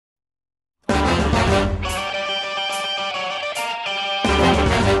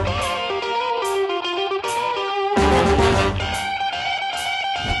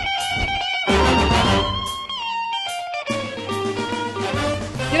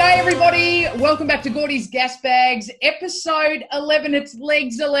G'day everybody, welcome back to GORDY's GASBAGS, episode 11. It's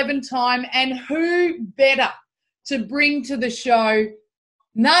legs 11 time, and who better to bring to the show,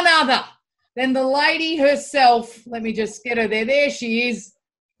 none other than the lady herself. Let me just get her there. There she is.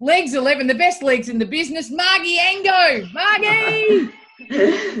 Legs 11, the best legs in the business, Margie Angove.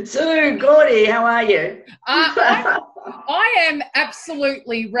 Margie! So, Gordy, how are you? I am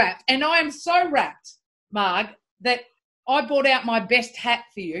absolutely wrapped, and I am so wrapped, Marg, that I brought out my best hat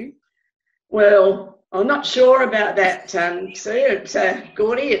for you. Well, I'm not sure about that, Sue.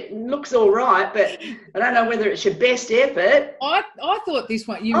 Gordy, it looks all right, but I don't know whether it's your best effort. I thought this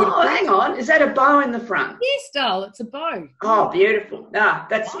one you would have. Oh, hang on. Is that a bow in the front? Yes, doll. It's a bow. Oh, beautiful. No,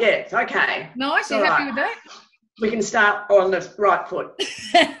 that's, yeah, it's okay. Nice. You happy with that? We can start on the right foot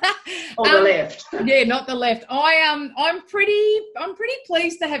or the left. Yeah, not the left. I'm pretty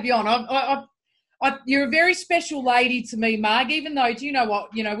pleased to have you on. You're a very special lady to me, Marg, even though, do you know what,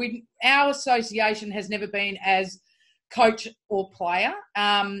 our association has never been as coach or player,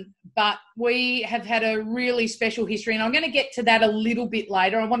 but we have had a really special history, and I'm going to get to that a little bit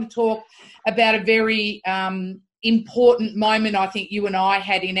later. I want to talk about a very important moment I think you and I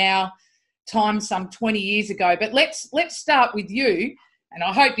had in our time some 20 years ago. But let's start with you, and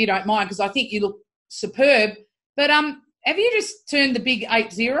I hope you don't mind because I think you look superb. But have you just turned the big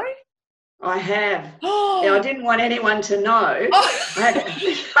 80? I have. Yeah, I didn't want anyone to know.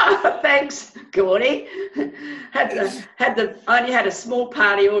 Thanks, Gordy. I only had a small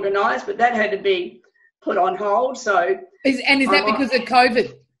party organised, but that had to be put on hold. So, is that because of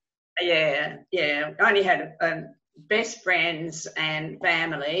COVID? Yeah. I only had best friends and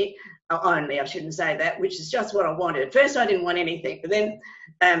family. Only, I shouldn't say that, which is just what I wanted. At first, I didn't want anything, but then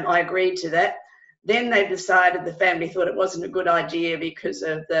I agreed to that. Then they decided, the family thought it wasn't a good idea because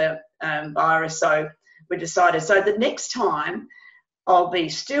of the virus, so we decided. So the next time I'll be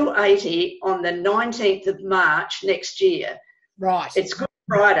still 80 on the 19th of March next year. Right. It's Good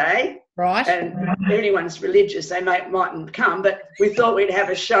Friday. Right. And if anyone's religious, they mightn't come, but we thought we'd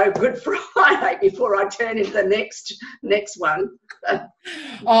have a show Good Friday before I turn into the next one.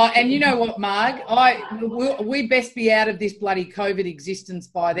 And you know what, Marg? We best be out of this bloody COVID existence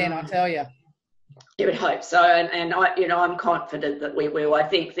by then, I tell you. You would hope so, and I'm confident that we will. I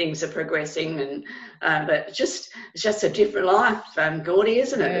think things are progressing, and but it's just a different life, Gordy,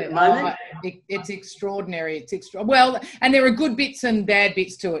 isn't it? At the moment, it's extraordinary. Well, and there are good bits and bad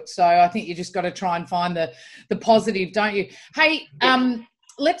bits to it. So I think you just got to try and find the positive, don't you? Hey,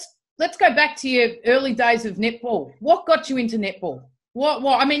 let's go back to your early days of netball. What got you into netball? What?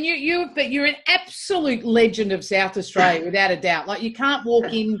 I mean, you're an absolute legend of South Australia, without a doubt. Like, you can't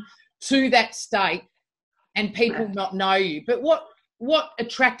walk in to that state and people not know you. But what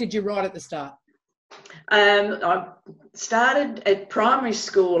attracted you right at the start? I started at primary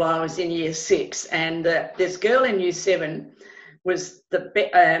school. I was in year 6, and this girl in year 7 was the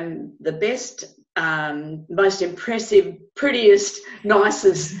best, most impressive, prettiest,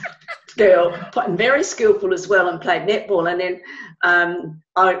 nicest girl, very skillful as well, and played netball. And then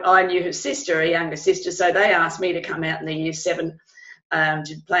I knew her sister, her younger sister, so they asked me to come out in the year 7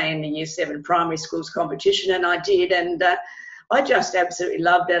 to play in the year 7 primary schools competition, and I did, and I just absolutely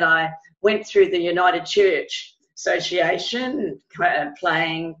loved it. I went through the United Church Association,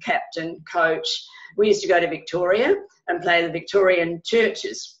 playing captain, coach. We used to go to Victoria and play the Victorian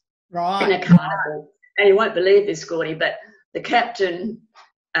churches in a carnival. And you won't believe this, Gordy, but the captain,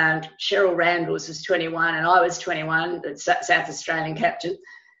 Cheryl Randles, was 21 and I was 21, the South Australian captain.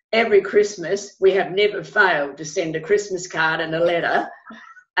 Every Christmas, we have never failed to send a Christmas card and a letter.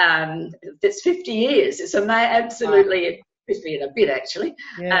 It's 50 years. It's absolutely, 50 and a bit actually.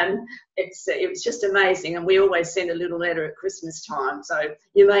 Yeah. It was just amazing, and we always send a little letter at Christmas time. So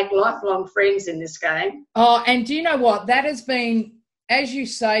you make lifelong friends in this game. Oh, and do you know what? That has been, as you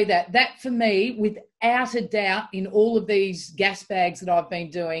say that for me, without a doubt, in all of these gas bags that I've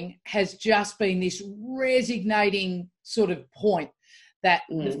been doing, has just been this resonating sort of point. That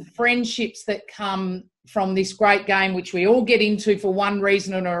the friendships that come from this great game, which we all get into for one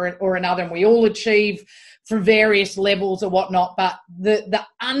reason or another, and we all achieve for various levels or whatnot, but the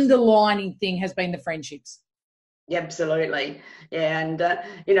underlining thing has been the friendships. Yeah, absolutely. Yeah, and, that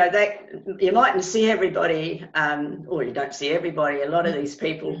you mightn't see everybody, or you don't see everybody, a lot of these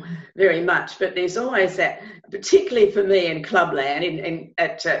people very much, but there's always that, particularly for me in Clubland,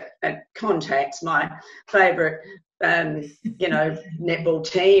 at Contacts, my favourite netball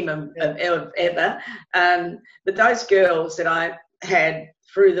team of ever. But those girls that I had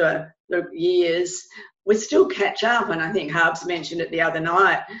through the years, we still catch up. And I think Harbs mentioned it the other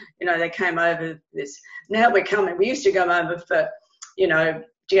night, they came over this. Now we're coming. We used to go over for,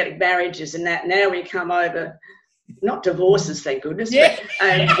 get marriages and that. Now we come over, not divorces, thank goodness, yeah.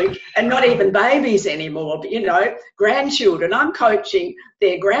 but, and not even babies anymore, but, you know, grandchildren. I'm coaching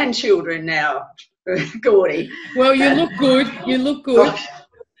their grandchildren now, Gordy. Well, you look good. You look good. Gosh.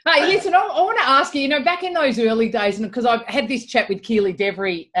 Hey, listen, I want to ask you, you know, back in those early days, and because I had this chat with Keely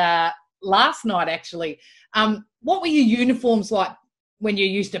Devery last night, actually, what were your uniforms like when you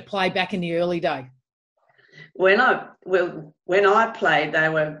used to play back in the early day? When I played, they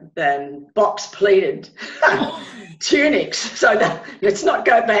were box pleated tunics. So let's not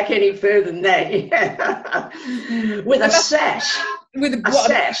go back any further than that. With a sash. With a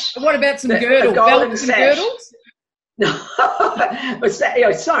sash. What about some girdles? A golden Belts sash. and girdles? No,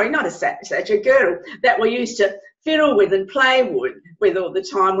 sorry, not a sash, a girdle that we used to fiddle with and play with all the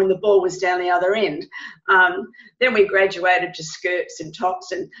time when the ball was down the other end. Then we graduated to skirts and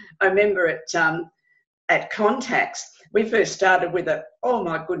tops, and I remember at Contacts, we first started with oh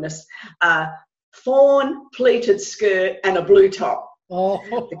my goodness, fawn pleated skirt and a blue top. Oh.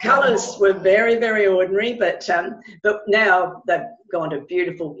 The colours were very, very ordinary, but now they've gone to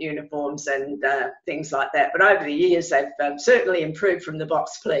beautiful uniforms and things like that. But over the years, they've certainly improved from the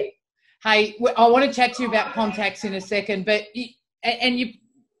box pleat. Hey, I want to chat to you about Contacts in a second, but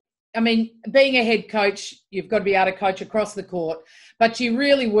I mean, being a head coach, you've got to be able to coach across the court, but you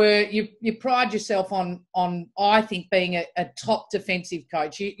really were, you pride yourself on I think, being a top defensive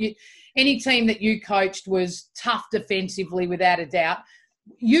coach. Any team that you coached was tough defensively, without a doubt.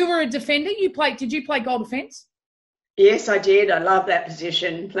 You were a defender. Did you play goal defence? Yes, I did. I love that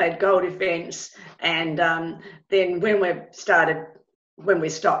position. Played goal defence, and then when we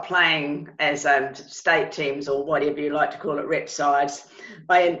stopped playing as state teams, or whatever you like to call it, rep sides,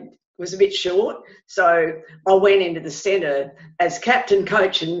 I was a bit short, so I went into the centre as captain,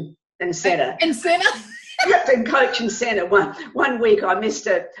 coach, and centre. And centre. Captain, coach, and centre. One week I missed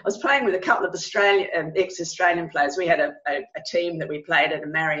I was playing with a couple of ex-Australian players. We had a team that we played at a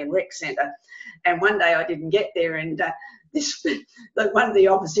Marion Rec Centre, and one day I didn't get there, and one of the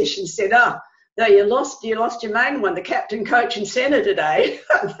opposition said, "Oh, no, you lost your main one, the captain, coach, and centre today."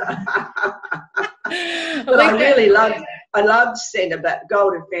 But I loved centre, but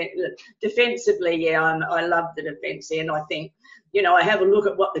goal defensively, yeah, I love the defence, and I think, you know, I have a look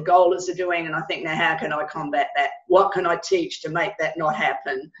at what the goalers are doing, and I think, now how can I combat that? What can I teach to make that not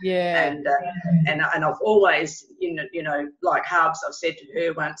happen? Yeah. And I've always, you know, like Hubs, I've said to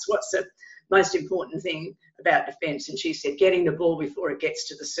her once, what's the most important thing about defence? And she said, getting the ball before it gets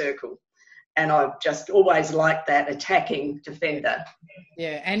to the circle. And I've just always liked that attacking defender.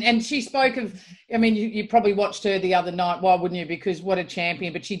 Yeah, and she spoke of, I mean, you probably watched her the other night. Why wouldn't you? Because what a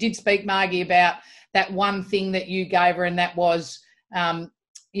champion. But she did speak, Margie, about that one thing that you gave her, and that was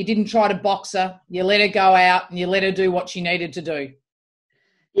you didn't try to box her. You let her go out and you let her do what she needed to do.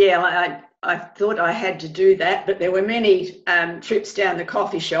 Yeah, I thought I had to do that, but there were many trips down the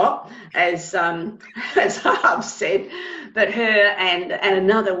coffee shop, as Harv said. But her and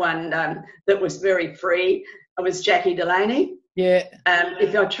another one that was very free was Jackie Delaney. Yeah.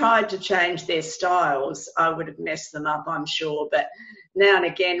 If I tried to change their styles, I would have messed them up, I'm sure. But now and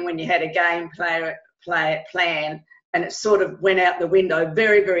again, when you had a game plan, and it sort of went out the window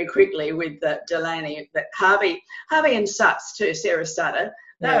very, very quickly with Delaney. But Harvey and Sutts too, Sarah Sutter.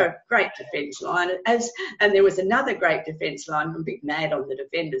 They were a great defence line. And there was another great defence line. I'm a bit mad on the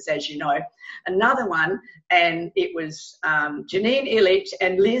defenders, as you know. Another one, and it was Janine Illich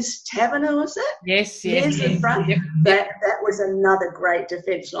and Liz Taverner, was it? Yes. Liz in front. Yep. That was another great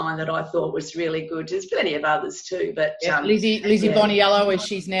defence line that I thought was really good. There's plenty of others too, but Lizzie Boniello, as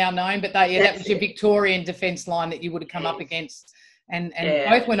she's now known. But that was your Victorian defence line that you would have come up against, and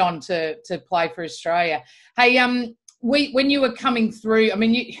both went on to play for Australia. Hey, when you were coming through, I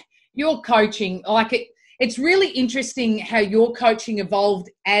mean, your coaching, like it's really interesting how your coaching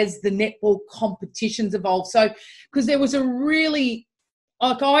evolved as the netball competitions evolved. So, because there was a really,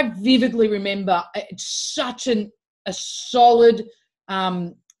 like, I vividly remember such a solid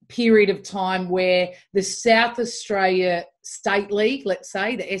period of time where the South Australia State League, let's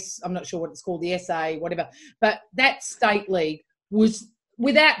say, I'm not sure what it's called, the SA, whatever, but that State League was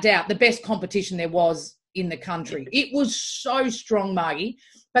without doubt the best competition there was in the country. It was so strong, Margie,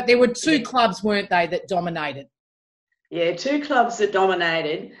 but there were two clubs, weren't they, that dominated? Yeah, two clubs that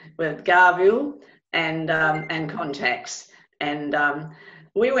dominated were Garville and Contacts, and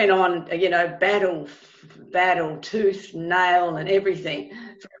we went on, you know, battle tooth, nail, and everything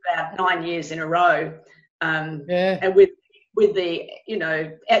for about 9 years in a row, and with the, you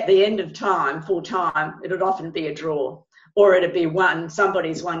know, at the end of time, full time, it would often be a draw. or it'd be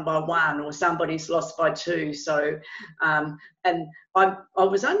somebody's won by 1 or somebody's lost by 2. So, and I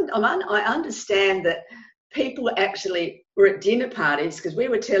understand that people actually were at dinner parties, because we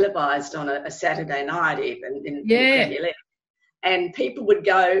were televised on a Saturday night even in the Premier League, and people would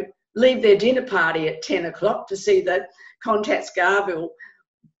leave their dinner party at 10 o'clock to see the Contacts Garville,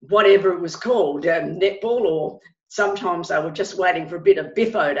 whatever it was called, netball, or sometimes they were just waiting for a bit of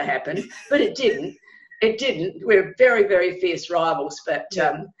biffo to happen, but it didn't. It didn't. We're very, very fierce rivals, but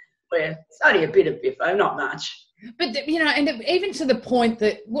it's only a bit of biffo, not much. But, you know, and even to the point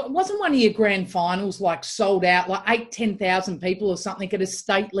that wasn't one of your grand finals like sold out, like 10,000 people or something at a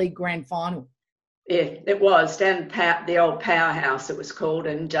state league grand final? Yeah, it was down the old powerhouse, it was called,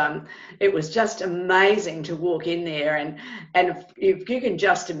 and it was just amazing to walk in there, and if you can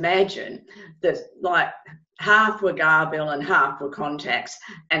just imagine that, like, half were Garville and half were Contacts,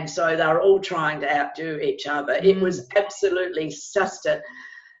 and so they were all trying to outdo each other. It was absolutely just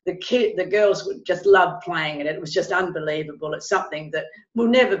the girls would just love playing it. It was just unbelievable. It's something that will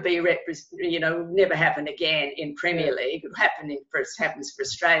never be will never happen again in Premier League. It happens for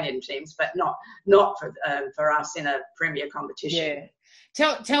Australian teams, but not for us in a Premier competition.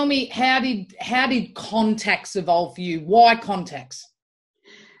 Yeah. Tell me, how did Contacts evolve for you? Why Contacts?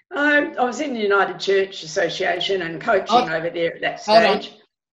 I was in the United Church Association and coaching over there at that stage.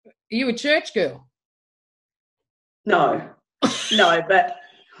 Are you a church girl? No, but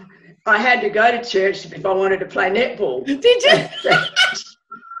I had to go to church if I wanted to play netball. Did you?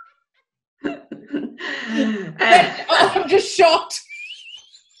 I'm just shocked.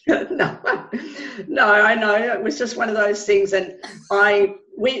 No, I know. It was just one of those things. And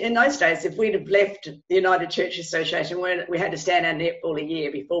we in those days, if we'd have left the United Church Association, we had to stand our netball a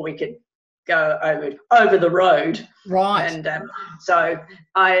year before we could go over the road. Right. And so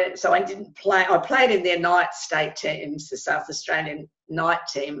I didn't play. I played in their night state teams, the South Australian night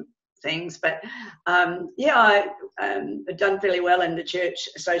team things, but I had done fairly well in the church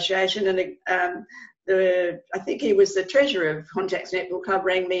association, and I think he was the treasurer of Contacts Netball Club,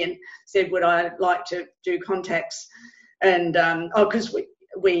 rang me and said, would I like to do Contacts? And because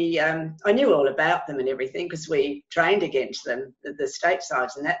I knew all about them and everything, because we trained against them, the state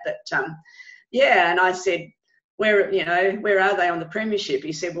sides and that. But and I said, where are they on the premiership?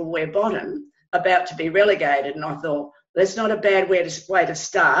 He said, well, we're bottom, about to be relegated. And I thought, that's not a bad way to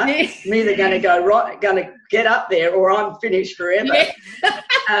start. I'm either going to get up there, or I'm finished forever.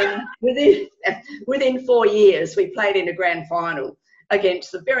 Yeah. Within 4 years, we played in a grand final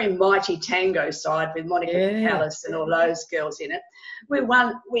against the very mighty Tango side with Monica Callis and all those girls in it. We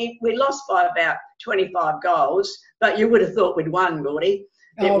won. We lost by about 25 goals, but you would have thought we'd won, Gordy.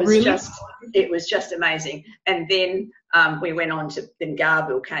 It was just amazing. And then we went on to, then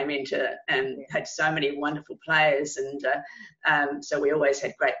Garville came into and had so many wonderful players, and so we always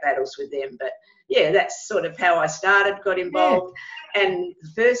had great battles with them. But yeah, that's sort of how I started, got involved. And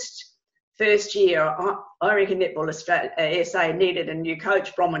the first year, I reckon Netball SA needed a new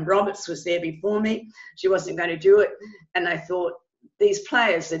coach. Bronwyn Roberts was there before me. She wasn't going to do it, and I thought, these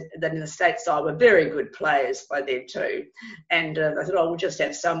players that in the state side were very good players by then too. And I thought, we'll just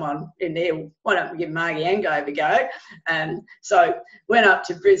have someone in there. Why don't we give Marg Angove a go? So went up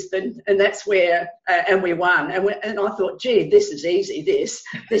to Brisbane, and that's where, and we won. And I thought, gee, this is easy, this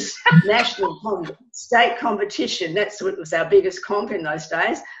national state competition. That's what was our biggest comp in those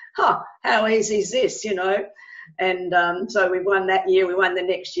days. How easy is this, And so we won that year, we won the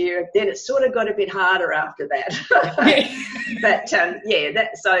next year. Then it sort of got a bit harder after that. But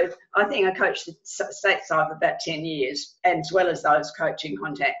so I think I coached the state side for about 10 years, as well as those coaching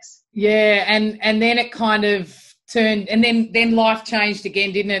Contacts. Yeah, and then it kind of turned, and then life changed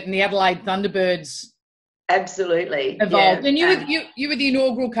again, didn't it? And the Adelaide Thunderbirds absolutely evolved. And you were the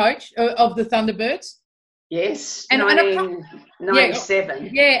inaugural coach of the Thunderbirds? Yes, and 1997.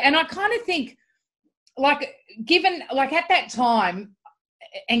 Yeah, and I kind of think, like, given, like, at that time,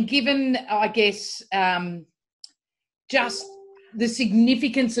 and given, I guess, just the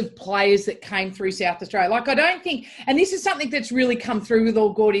significance of players that came through South Australia. Like, I don't think, and this is something that's really come through with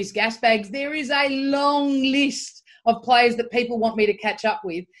all GORDY's Gasbags, there is a long list of players that people want me to catch up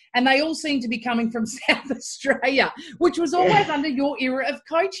with, and they all seem to be coming from South Australia, which was always under your era of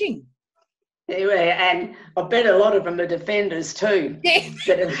coaching. Yeah, and I bet a lot of them are defenders too. Yeah.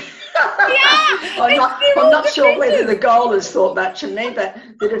 I'm not sure whether the goalers thought much of me, but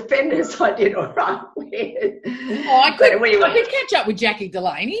the defenders I did all right with. I could catch up with Jackie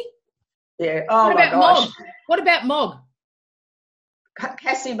Delaney. Yeah. Oh, my gosh. Mog? What about Mog?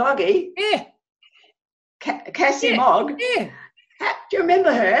 Cassie Moggy? Yeah. Cassie Mog? Yeah. Do you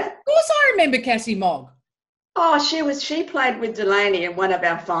remember her? Of course I remember Cassie Mog. Oh, she played with Delaney in one of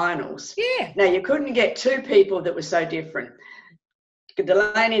our finals. Yeah. Now, you couldn't get two people that were so different.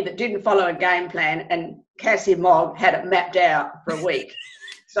 Delaney that didn't follow a game plan, and Cassie Mogg had it mapped out for a week.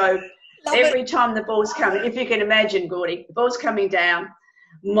 So every time the ball's coming, if you can imagine, Gordy, the ball's coming down,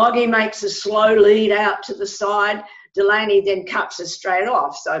 Moggy makes a slow lead out to the side. Delaney then cuts her straight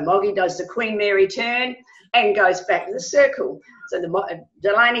off. So Moggy does the Queen Mary turn and goes back to the circle. So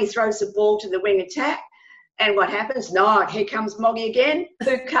Delaney throws the ball to the wing attack. And what happens? No, here comes Moggy again.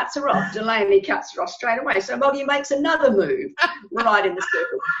 Who cuts her off? Delaney cuts her off straight away. So Moggy makes another move right in the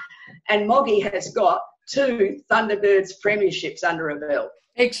circle. And Moggy has got 2 Thunderbirds premierships under her belt.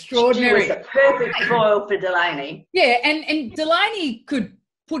 Extraordinary. She was a perfect foil for Delaney. Yeah, and Delaney could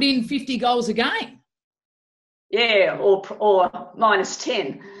put in 50 goals a game. Yeah, or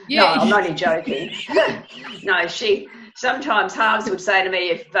 -10. Yeah. No, I'm only joking. No, sometimes halves would say to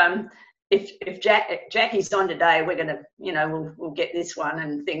me, if Jackie's on today, we're gonna, we'll get this one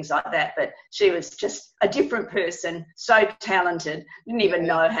and things like that. But she was just a different person, so talented. Didn't even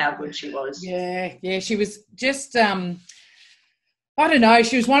know how good she was. Yeah, she was just I don't know.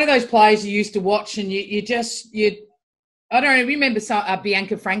 She was one of those players you used to watch, and you I don't know. Remember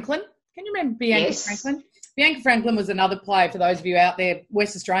Bianca Franklin? Can you remember Bianca Franklin? Bianca Franklin was another player, for those of you out there,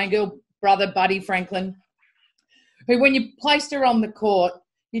 West Australian girl, brother Buddy Franklin, who when you placed her on the court,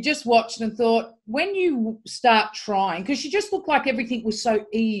 you just watched and thought, when you start trying, because she just looked like everything was so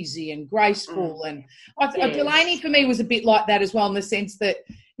easy and graceful. And Delaney, for me, was a bit like that as well, in the sense that,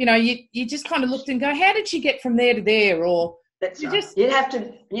 you just kind of looked and go, how did she get from there to there? Or you'd have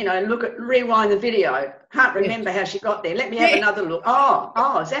to, rewind the video. Can't remember how she got there. Let me have another look.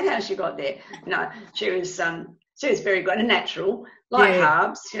 Oh, is that how she got there? No, she was very good, and natural, like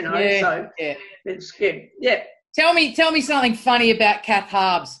Harbs, so it's good. Yeah. Tell me something funny about Kath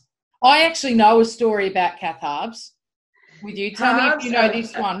Harbs. I actually know a story about Kath Harbs with you. Tell me if you know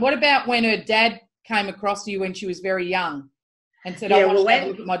this one. What about when her dad came across you when she was very young and said, I want to have a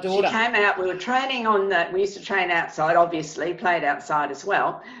look at my daughter? She came out, we were training we used to train outside, obviously, played outside as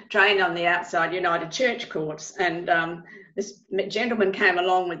well, trained on the outside United Church courts, and this gentleman came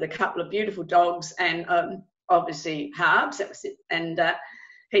along with a couple of beautiful dogs and obviously Harbs, that was it, and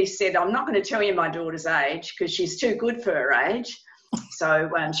he said, I'm not going to tell you my daughter's age because she's too good for her age, so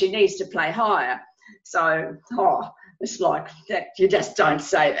she needs to play higher. So, it's like that. You just don't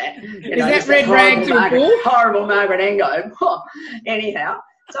say that. Is that red rag to a bull? Horrible Margaret Angove. Anyhow,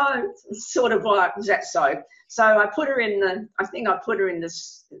 so it's sort of like, is that so? So I put her in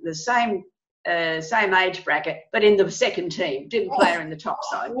the same age bracket, but in the second team. Didn't play her in the top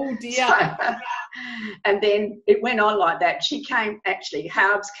side. Oh dear. So, and then it went on like that.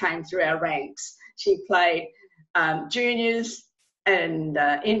 Harbs came through our ranks. She played juniors and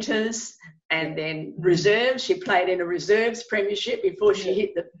inters, and then reserves. She played in a reserves premiership before she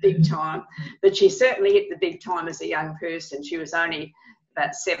hit the big time. But she certainly hit the big time as a young person. She was only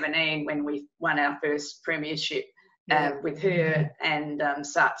about 17 when we won our first premiership with her and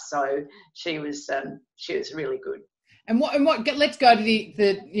Suts. So she was really good. And what? Let's go to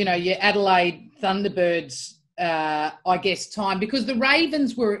the your Adelaide Thunderbirds. I guess time, because the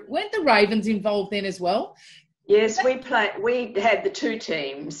Ravens weren't the Ravens involved then as well? Yes, we had the 2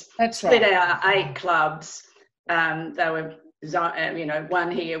 teams. That's split right. our 8 clubs. They were,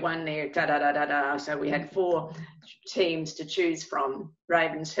 one here, one there, So we had 4 teams to choose from.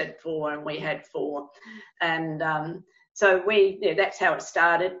 Ravens had 4 and we had 4. And so that's how it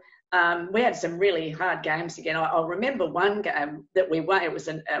started. We had some really hard games again. I'll remember one game that we won. It was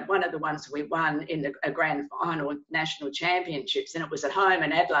one of the ones we won in a grand final national championships, and it was at home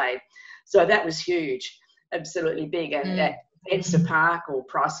in Adelaide. So that was huge. Absolutely big, and at Ensa Park, or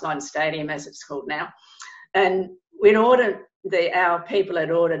Priceline Stadium as it's called now. And our people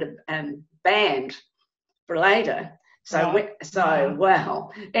had ordered a band for later.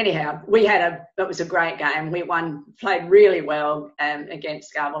 Anyhow, it was a great game. We won, played really well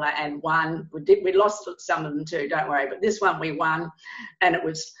against Gabala and won. We lost some of them too, don't worry, but this one we won, and it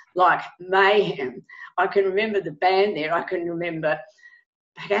was like mayhem. I can remember the band there. I can remember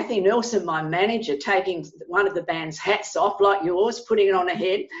Kathy Nelson, my manager, taking one of the band's hats off like yours, putting it on her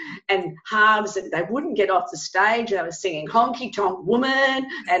head, and Harbs, they wouldn't get off the stage. They were singing Honky Tonk Woman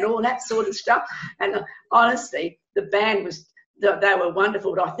and all that sort of stuff. And honestly, the band they were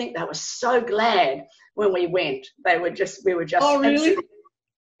wonderful. I think they were so glad when we went. We were just oh, really?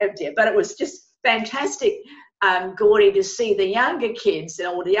 Empty. But it was just fantastic, Gordy, to see the younger kids and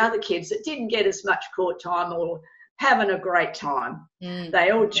all the other kids that didn't get as much court time or having a great time.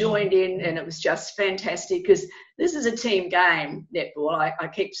 They all joined in, and it was just fantastic, because this is a team game, netball. I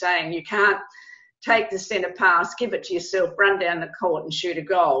keep saying you can't take the centre pass, give it to yourself, run down the court and shoot a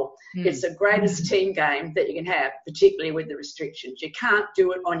goal. It's the greatest team game that you can have, particularly with the restrictions. You can't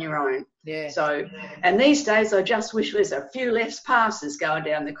do it on your own. Yeah. So, and these days I just wish there's a few less passes going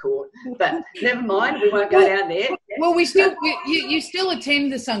down the court. But never mind, we won't go down there. Well, you still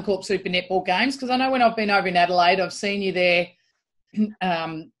attend the Suncorp Super Netball games, because I know when I've been over in Adelaide, I've seen you there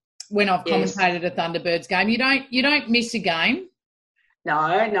when I've commentated a Thunderbirds game. You don't miss a game. No,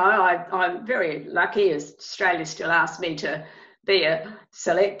 I'm very lucky, as Australia still asks me to be a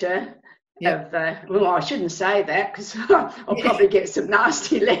selector of, well, I shouldn't say that, because I'll probably get some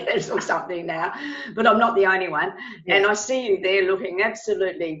nasty letters or something now, but I'm not the only one. Yeah. And I see you there looking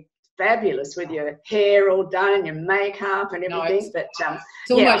absolutely fabulous with your hair all done, your makeup and everything. But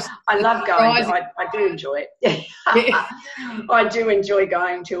I love going. I do enjoy it. I do enjoy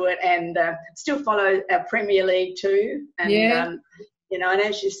going to it, and still follow our Premier League too. And you know, and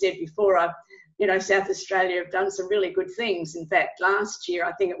as you said before, South Australia have done some really good things. In fact, last year,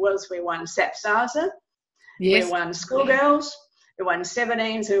 I think it was, we won SAPSASA, we won schoolgirls, we won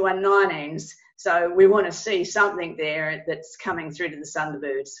 17s, we won 19s. So we want to see something there that's coming through to the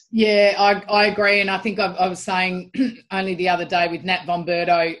Thunderbirds. Yeah, I agree. And I think I was saying only the other day with Nat Von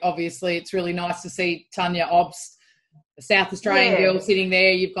Berto, obviously, it's really nice to see Tanya Obst, a South Australian girl, sitting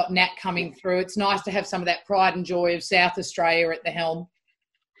there. You've got Nat coming through. It's nice to have some of that pride and joy of South Australia at the helm.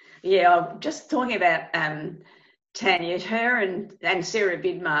 Yeah, I'm just talking about Tanya. Her and Sarah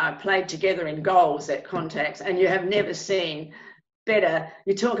Bidmar played together in goals at Contacts, and you have never seen better.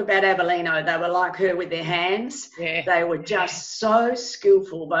 You talk about Avellino, they were like her with their hands. Yeah. They were just so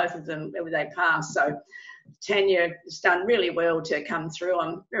skillful, both of them, they passed. So Tanya has done really well to come through.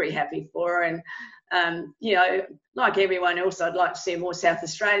 I'm very happy for her. And, like everyone else, I'd like to see more South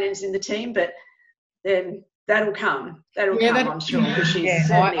Australians in the team, but then that'll come. That'll come, I'm sure, because she's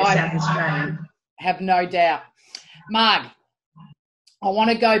certainly a South Australian. Have no doubt. Marg, I want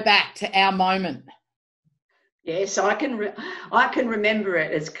to go back to our moment. Yes, I can remember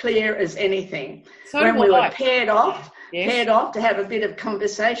it as clear as anything. So when we were paired off to have a bit of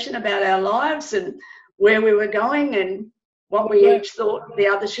conversation about our lives and where we were going and what we each thought the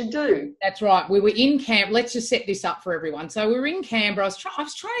other should do. That's right. We were in Canberra. Let's just set this up for everyone. So we were in Canberra. I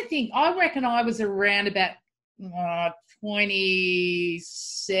was trying to think. I reckon I was around about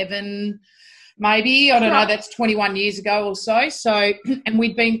 27, maybe. I don't know. That's 21 years ago or so. So, and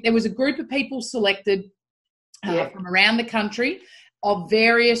there was a group of people selected from around the country of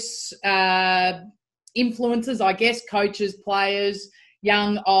various influencers, I guess, coaches, players,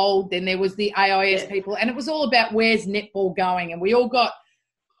 young, old. Then there was the AIS people, and it was all about where's netball going. And we all got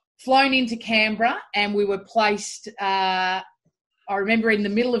flown into Canberra, and we were placed, I remember, in the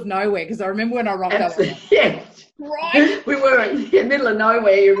middle of nowhere, because I remember when I rocked up. Yeah. Right. We were in the middle of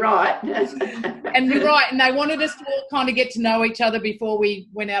nowhere, you're right. And you're right, and they wanted us to all kind of get to know each other before we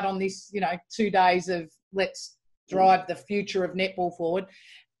went out on this, 2 days of let's drive the future of netball forward.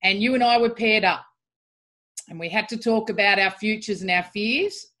 And you and I were paired up, and we had to talk about our futures and our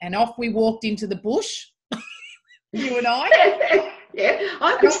fears, and off we walked into the bush, you and I.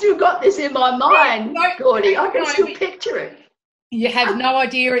 I can still got this in my mind, Gordy. I can still picture it. You have no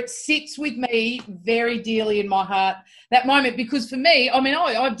idea. It sits with me very dearly in my heart, that moment, because for me,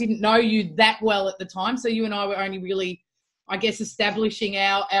 I didn't know you that well at the time, so you and I were only really, I guess, establishing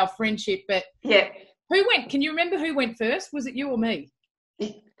our friendship. But who went? Can you remember who went first? Was it you or me?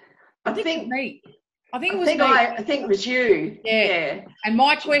 I think it was me. I think it was you. Yeah. And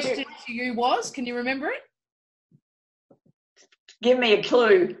my question to you was, can you remember it? Give me a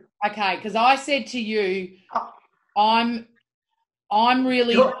clue. Okay, because I said to you, I'm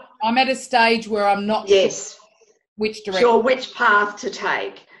at a stage where I'm not sure which direction. Sure, which path to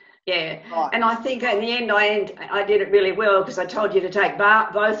take. Yeah. Right. And I think in the end I did it really well, because I told you to take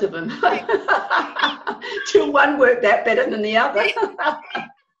both of them. Till one worked out better than the other.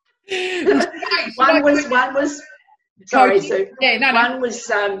 One was sorry, Sue. One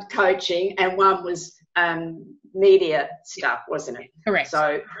was coaching, and one was media stuff, wasn't it? Correct.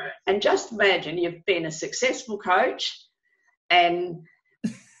 So, and just imagine you've been a successful coach, and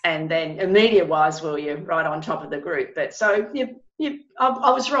then media-wise, well, you're right on top of the group. But so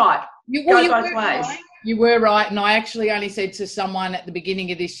I was right. You go both ways. Right. You were right, and I actually only said to someone at the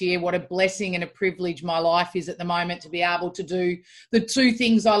beginning of this year what a blessing and a privilege my life is at the moment to be able to do the two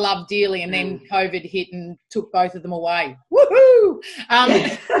things I love dearly, and then COVID hit and took both of them away. Woohoo!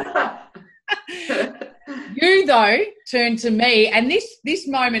 You, though, turned to me, and this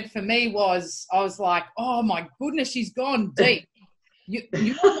moment for me was, I was like, oh, my goodness, she's gone deep.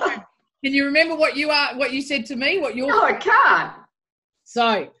 Can you remember what you said to me? No, I can't.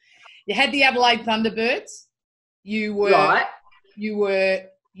 So You had the Adelaide Thunderbirds. You were Right.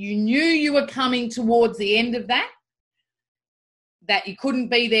 you knew you were coming towards the end of that you couldn't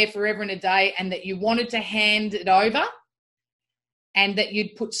be there forever and a day, and that you wanted to hand it over, and that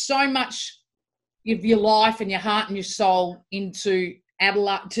you'd put so much of your life and your heart and your soul into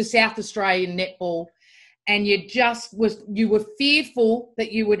Adelaide, to South Australian netball, and you were fearful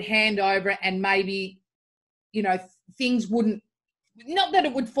that you would hand over and maybe, you know, things wouldn't, not that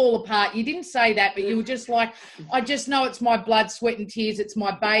it would fall apart. You didn't say that, but you were just like, I just know it's my blood, sweat and tears. It's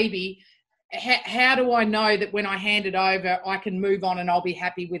my baby. How do I know that when I hand it over, I can move on and I'll be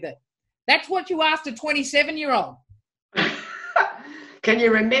happy with it? That's what you asked a 27-year-old. Can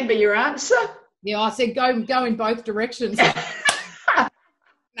you remember your answer? Yeah, I said go in both directions. No.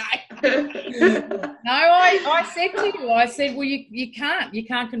 No, I said to you, well, you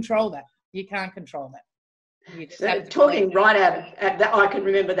can't control that. You can't control that. You just have to talking right out that, I can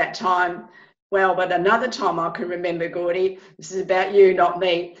remember that time well, but another time I can remember, Gordy, this is about you, not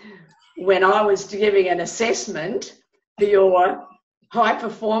me, when I was giving an assessment for your high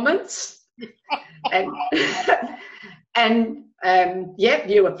performance, and yep,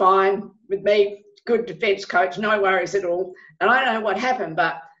 you were fine with me, good defence coach, no worries at all. And I don't know what happened,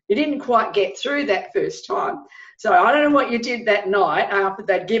 but you didn't quite get through that first time. So I don't know what you did that night after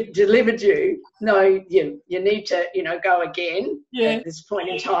they delivered you. No, you need to, go again at this point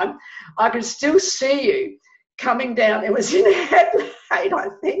in time. I can still see you coming down. It was in Adelaide, I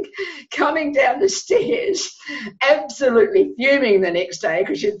think, coming down the stairs, absolutely fuming the next day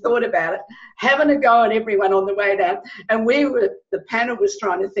because you'd thought about it, having a go at everyone on the way down. And the panel was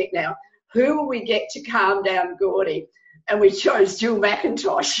trying to think now, who will we get to calm down Gordy? And we chose Jill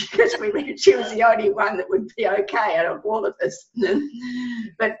McIntosh because she was the only one that would be okay out of all of us.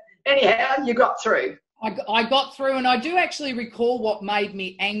 But anyhow, you got through. I got through, and I do actually recall what made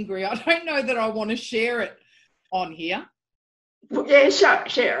me angry. I don't know that I want to share it on here. Well, yeah,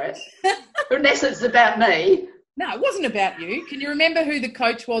 share it. Unless it's about me. No, it wasn't about you. Can you remember who the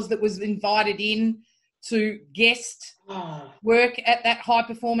coach was that was invited in to guest work at that high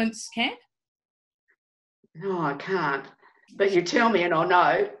performance camp? No, I can't. But you tell me and I'll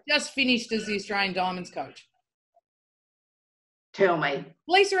know. Just finished as the Australian Diamonds coach. Tell me.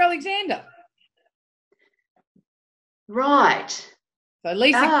 Lisa Alexander. Right. So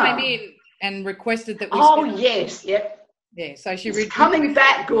Lisa came in and requested that we... Oh, yes, yep. Yeah, so she... It's coming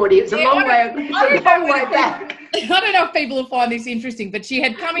back, Gordy. It's a long way back. I don't know if people will find this interesting, but she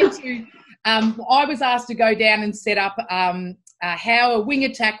had come into... I was asked to go down and set up... how a wing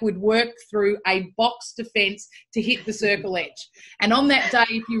attack would work through a box defence to hit the circle edge. And on that day,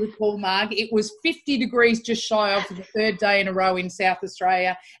 if you recall, Marg, it was 50 degrees just shy of the third day in a row in South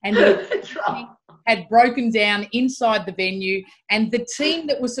Australia, and the had broken down inside the venue, and the team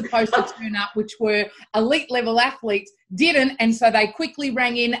that was supposed to turn up, which were elite-level athletes, didn't, and so they quickly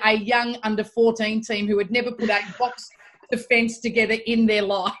rang in a young under-14 team who had never put a box defence together in their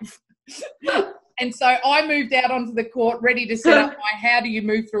life. And so I moved out onto the court ready to set up my how do you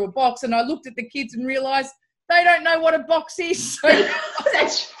move through a box, and I looked at the kids and realised they don't know what a box is.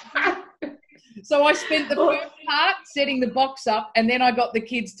 So I spent the first part setting the box up, and then I got the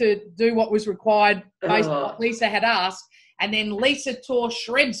kids to do what was required based on what Lisa had asked, and then Lisa tore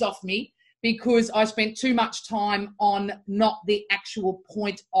shreds off me because I spent too much time on not the actual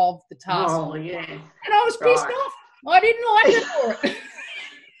point of the task. Oh, yeah. And I was pissed off. I didn't like it for it.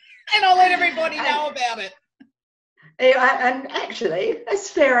 And I'll let everybody know about it. And actually, that's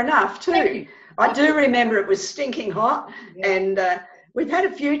fair enough too. I do remember it was stinking hot, and we've had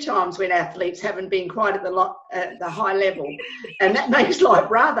a few times when athletes haven't been quite at the high level, and that makes life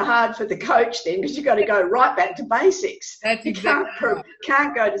rather hard for the coach then, because you've got to go right back to basics. That's you exactly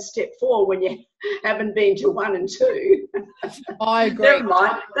can't go to step 4 when you haven't been to 1 and 2. I agree. Never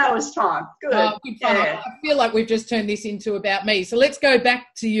mind, that was time. Good. Good fun. I feel like we've just turned this into about me. So let's go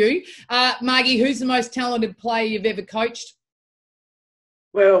back to you. Margie, who's the most talented player you've ever coached?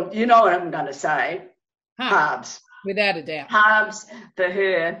 Well, you know what I'm going to say. Harbs. Without a doubt. Harbs, for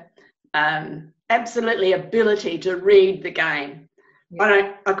her absolutely ability to read the game.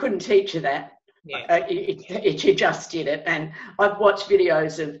 Yeah. I couldn't teach her that. Yeah. She just did it. And I've watched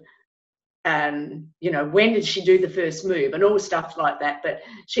videos of, when did she do the first move and all stuff like that. But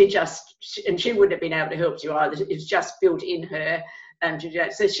she wouldn't have been able to help you either. It's just built in her.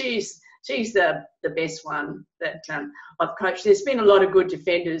 So she's the best one that I've coached. There's been a lot of good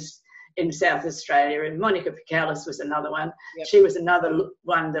defenders in South Australia, and Monica Picalis was another one. Yep. She was another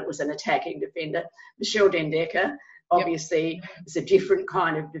one that was an attacking defender. Michelle Dendecker, obviously, is a different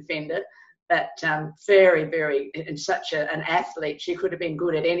kind of defender. but very, very, and such an athlete. She could have been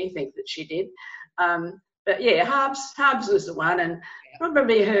good at anything that she did. But yeah, Harbs was the one, and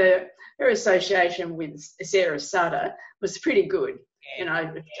probably her association with Sarah Sutter was pretty good. You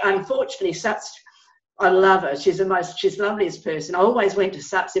know, unfortunately, I love her. She's the loveliest person. I always went to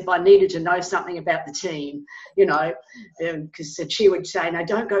Suts if I needed to know something about the team, you know, because she would say, no,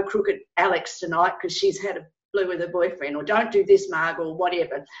 don't go crook at Alex tonight because she's had a blue with her boyfriend, or don't do this, Marg, or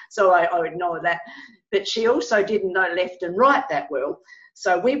whatever. So I would know that. But she also didn't know left and right that well.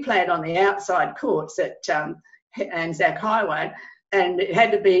 So we played on the outside courts at Anzac Highway, and it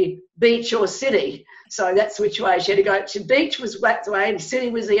had to be beach or city. So that's which way she had to go. Beach was one way and city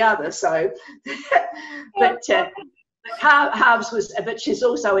was the other. So, but Harbs was, but she's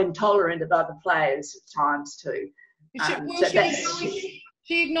also intolerant of other players at times too.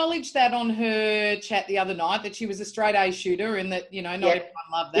 She acknowledged that on her chat the other night, that she was a straight A shooter, and that, you know, not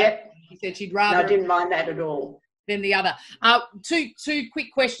everyone loved that. Yep. She said she'd rather. No, I didn't mind that at all. Than the other. Two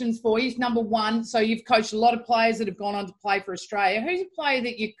quick questions for you. Number one, so you've coached a lot of players that have gone on to play for Australia. Who's a player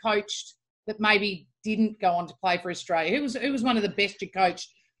that you coached that maybe didn't go on to play for Australia? Who was one of the best you coached?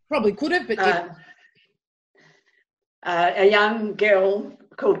 Probably could have, but didn't. A young girl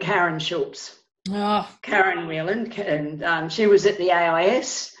called Karen Schultz. Oh. Karen Whelan, and she was at the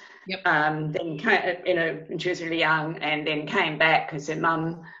AIS. Yep. Then came, you know, she was really young, and then came back because her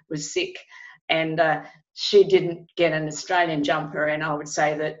mum was sick, and she didn't get an Australian jumper. And I would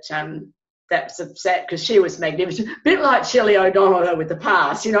say that that's upset because she was magnificent, a bit like Shelley O'Donnell with the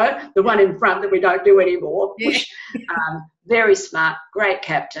pass, you know, the one in front that we don't do anymore. Yeah. Very smart, great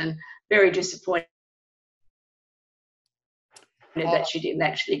captain. Very disappointed that she didn't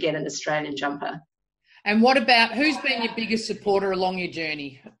actually get an Australian jumper. And what about, who's been your biggest supporter along your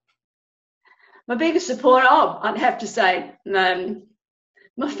journey? My biggest supporter, I'd have to say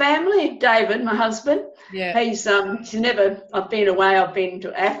my family, David, my husband. Yeah. He's I've been away, I've been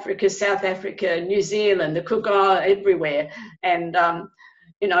to Africa, South Africa, New Zealand, the Cook Islands, everywhere. And,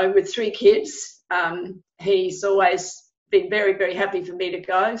 you know, with 3 kids, he's always been very, very happy for me to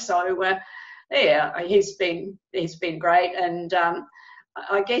go. So, yeah, he's been great. And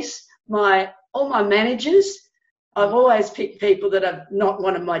I guess all my managers, I've always picked people that have not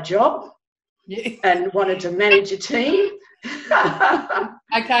wanted my job and wanted to manage a team.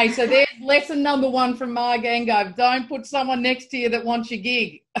 Okay, so there's lesson number 1 from Marg Angove. Don't put someone next to you that wants your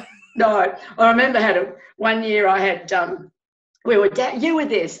gig. No, I remember one year I had you were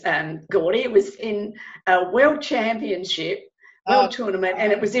there, Gordy. It was in a world championship. Tournament,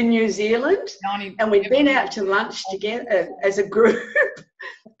 and it was in New Zealand, and we'd been out to lunch together as a group,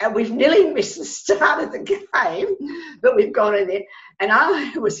 and we've nearly missed the start of the game, but we've gone in there, and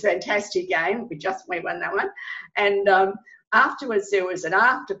it was a fantastic game. We won that one, and afterwards there was an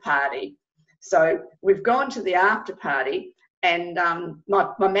after party. So we've gone to the after party, and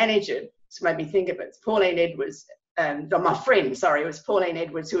my manager, so made me think of it, it's Pauline Edwards, my friend, sorry, it was Pauline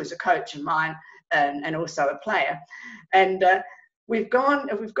Edwards, who was a coach of mine, and also a player. And we've got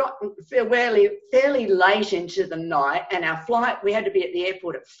fairly late into the night, and our flight, we had to be at the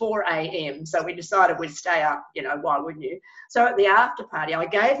airport at 4 a.m. So we decided we'd stay up, you know, why wouldn't you? So at the after party, I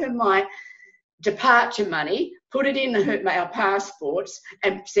gave her my departure money, put it in our passports,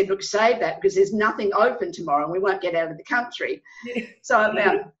 and said, look, save that because there's nothing open tomorrow and we won't get out of the country. So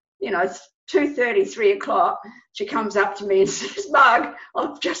about, you know, 2:30, 3 o'clock, she comes up to me and says, Marg,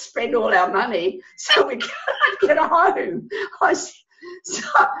 I've just spent all our money, so we can't get home. I said, so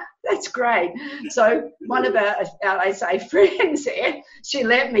that's great. So one of our SA friends there, she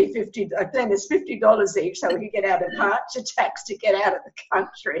lent me $50 each so we could get our departure tax to get out of the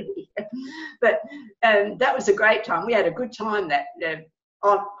country. But that was a great time. We had a good time that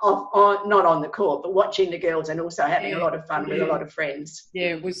not on the court, but watching the girls and also having a lot of fun with a lot of friends.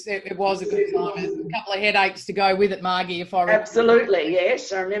 Yeah, it was a good time. There's a couple of headaches to go with it, Margie, if I remember. Absolutely,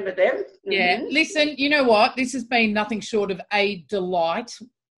 yes, I remember them. Mm-hmm. Yeah, listen, you know what? This has been nothing short of a delight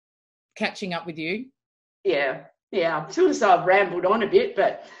catching up with you. Yeah. I feel as though I've rambled on a bit,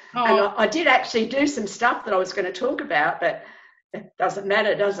 but and I did actually do some stuff that I was going to talk about, but it doesn't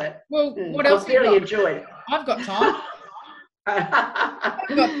matter, does it? Well, what else? I really enjoyed it. I've got time.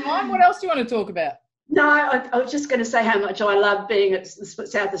 I've got time. What else do you want to talk about? No, I was just going to say how much I love being at the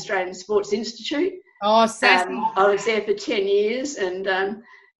South Australian Sports Institute. Oh, sassy. I was there for 10 years and I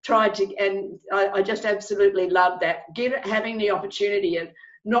just absolutely love that. Having the opportunity of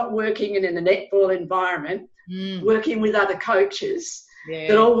not working in a netball environment, working with other coaches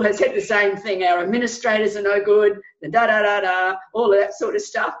that all have said the same thing. Our administrators are no good, all of that sort of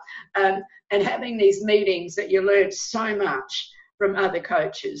stuff. And having these meetings that you learn so much from other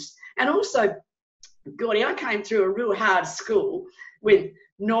coaches. And also, Gordy, I came through a real hard school with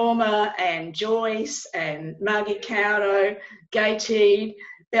Norma and Joyce and Margie Cowdo, Gay Teed.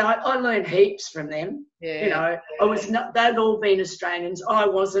 Yeah, I learned heaps from them. Yeah. You know, I was not, they'd all been Australians. I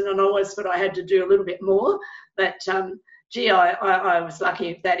wasn't, and I always thought I had to do a little bit more. But gee, I was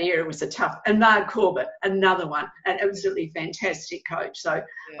lucky that era was a tough. And Marg Corbett, another one, an absolutely fantastic coach. So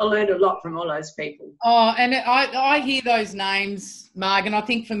I learned a lot from all those people. Oh, and I hear those names, Marg, and I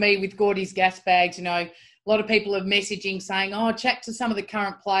think for me with GORDYS GASBAGS, you know, a lot of people are messaging saying, oh, chat to some of the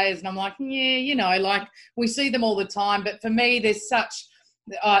current players. And I'm like, yeah, you know, like we see them all the time. But for me, there's such,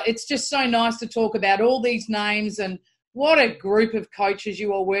 it's just so nice to talk about all these names and what a group of coaches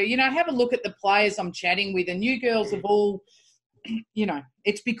you all were. You know, have a look at the players I'm chatting with, and you girls have all, you know,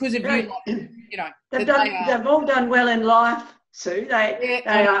 it's because of you, you know. They've all done well in life, Sue. They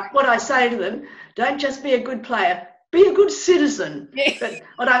are, what I say to them, don't just be a good player, be a good citizen. Yeah. But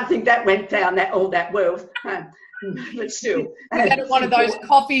I don't think that went down all that well. But still. Was that one of those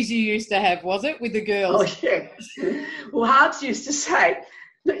coffees you used to have, was it, with the girls? Oh, yeah. Well, Harps used to say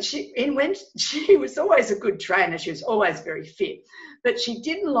that she was always a good trainer. She was always very fit. But she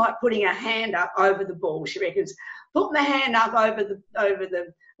didn't like putting her hand up over the ball. She reckons, put my hand up over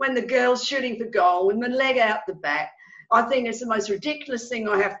the when the girl's shooting for goal, with my leg out the back. I think it's the most ridiculous thing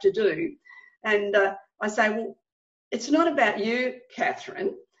I have to do. And I say, well, it's not about you,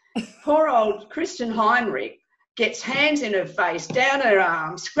 Catherine. Poor old Kristen Heinrich gets hands in her face, down her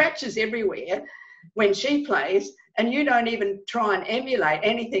arms, scratches everywhere when she plays, and you don't even try and emulate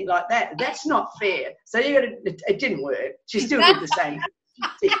anything like that. That's not fair. So it didn't work. She still did the same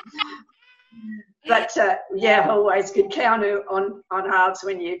thing. But yeah, I always could count her on Harps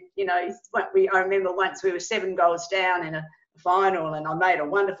when you know. I remember once we were 7 goals down in a final, and I made a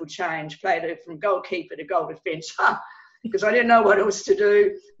wonderful change, played her from goalkeeper to goal defence. Because I didn't know what else to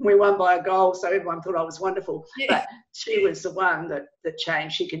do. We won by a goal, so everyone thought I was wonderful. Yeah. But she was the one that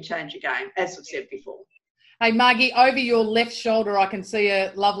changed. She can change a game, as I've said before. Hey, Margie, over your left shoulder, I can see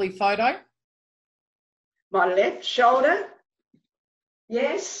a lovely photo. My left shoulder?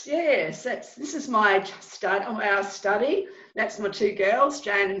 Yes. This is our study. That's my 2 girls,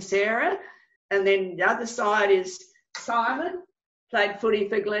 Jane and Sarah. And then the other side is Simon, played footy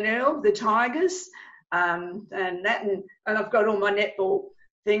for Glenelg, the Tigers. And I've got all my netball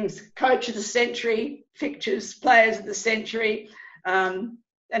things, coach of the century, pictures, players of the century, and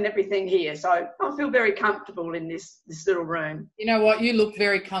everything here. So I feel very comfortable in this little room. You know what? You look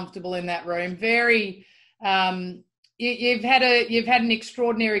very comfortable in that room. Very. You've had an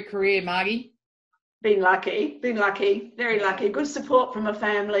extraordinary career, Margie. Been lucky, very lucky. Good support from a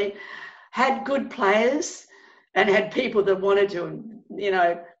family. Had good players. And had people that wanted to, you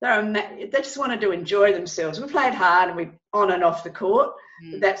know, they just wanted to enjoy themselves. We played hard and we on and off the court.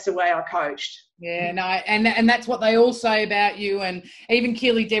 But that's the way I coached. Yeah, no, and that's what they all say about you. And even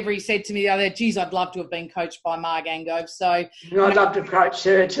Keely Devery said to me the other day, geez, I'd love to have been coached by Marg Angove. So I'd love to coach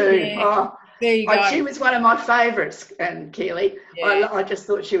her too. Yeah, oh, there you go. She was one of my favourites, and Keely. Yeah. I just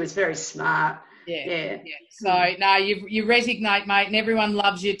thought she was very smart. Yeah. So no, you resignate, mate, and everyone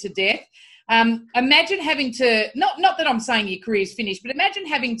loves you to death. Imagine having to, not that I'm saying your career's finished, but imagine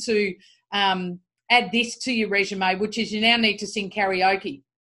having to add this to your resume, which is you now need to sing karaoke.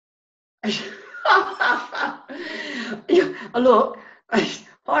 Look,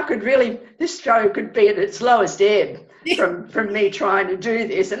 I could really, this show could be at its lowest ebb from me trying to do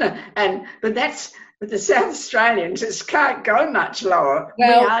this. But the South Australians just can't go much lower.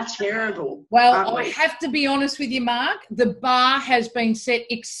 Well, we are terrible. Well, I have to be honest with you, Marg. The bar has been set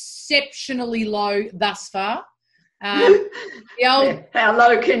exceptionally low thus far. How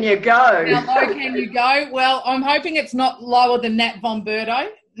low can you go? How low can you go? Well, I'm hoping it's not lower than Nat Von Berto.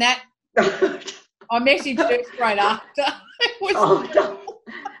 Nat, I messaged her straight after.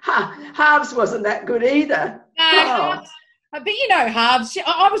 Halves wasn't that good either. No, but you know, Halves,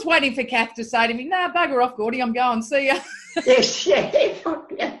 I was waiting for Kath to say to me, nah, bugger off, Gordy, I'm going, see ya. Yes, yeah.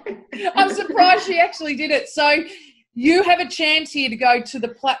 I'm surprised she actually did it. So you have a chance here to go to the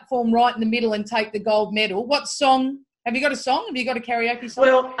platform right in the middle and take the gold medal. What song? Have you got a song? Have you got a karaoke song?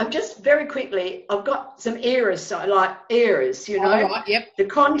 Well, I'm just very quickly, I've got some eras, you know. Oh, right, yep. The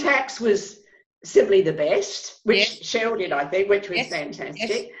Contacts was simply the best, which Cheryl did, I think, which was fantastic.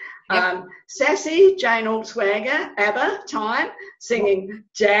 Yes. Yep. Sassy, Jane Altswager, ABBA, Time, singing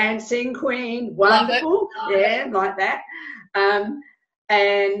Dancing Queen, wonderful. Like that.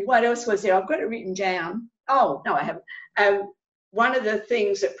 And what else was there? I've got it written down. Oh, no, I haven't. One of the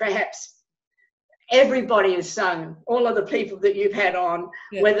things that perhaps everybody has sung, all of the people that you've had on,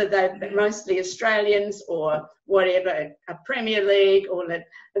 whether they're mostly Australians or whatever, a Premier League, or that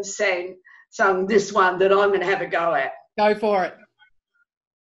have sung this one that I'm going to have a go at. Go for it.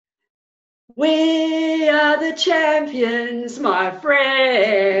 We are the champions, my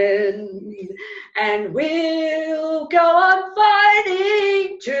friend, and we'll go on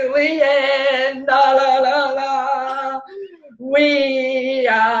fighting to the end. La, la, la, la. We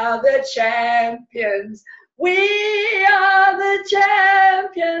are the champions. We are the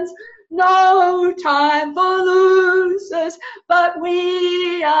champions. No time for losers, but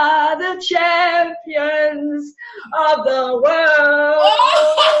we are the champions of the world.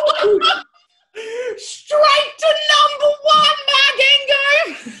 Oh! Straight to number one, Marg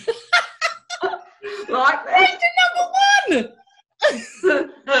Angove. Like that. Straight to number one.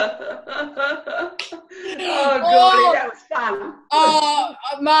 Oh, Gordy, that was fun. Oh,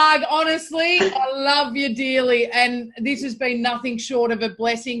 Marg, honestly, I love you dearly, and this has been nothing short of a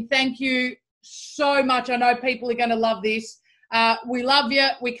blessing. Thank you so much. I know people are going to love this. We love you.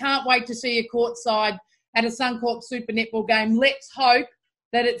 We can't wait to see you courtside at a Suncorp Super Netball game. Let's hope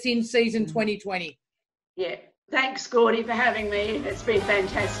that it's in season 2020. Yeah. Thanks, Gordy, for having me. It's been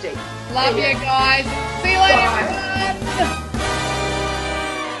fantastic. Love you guys. See you later, everyone.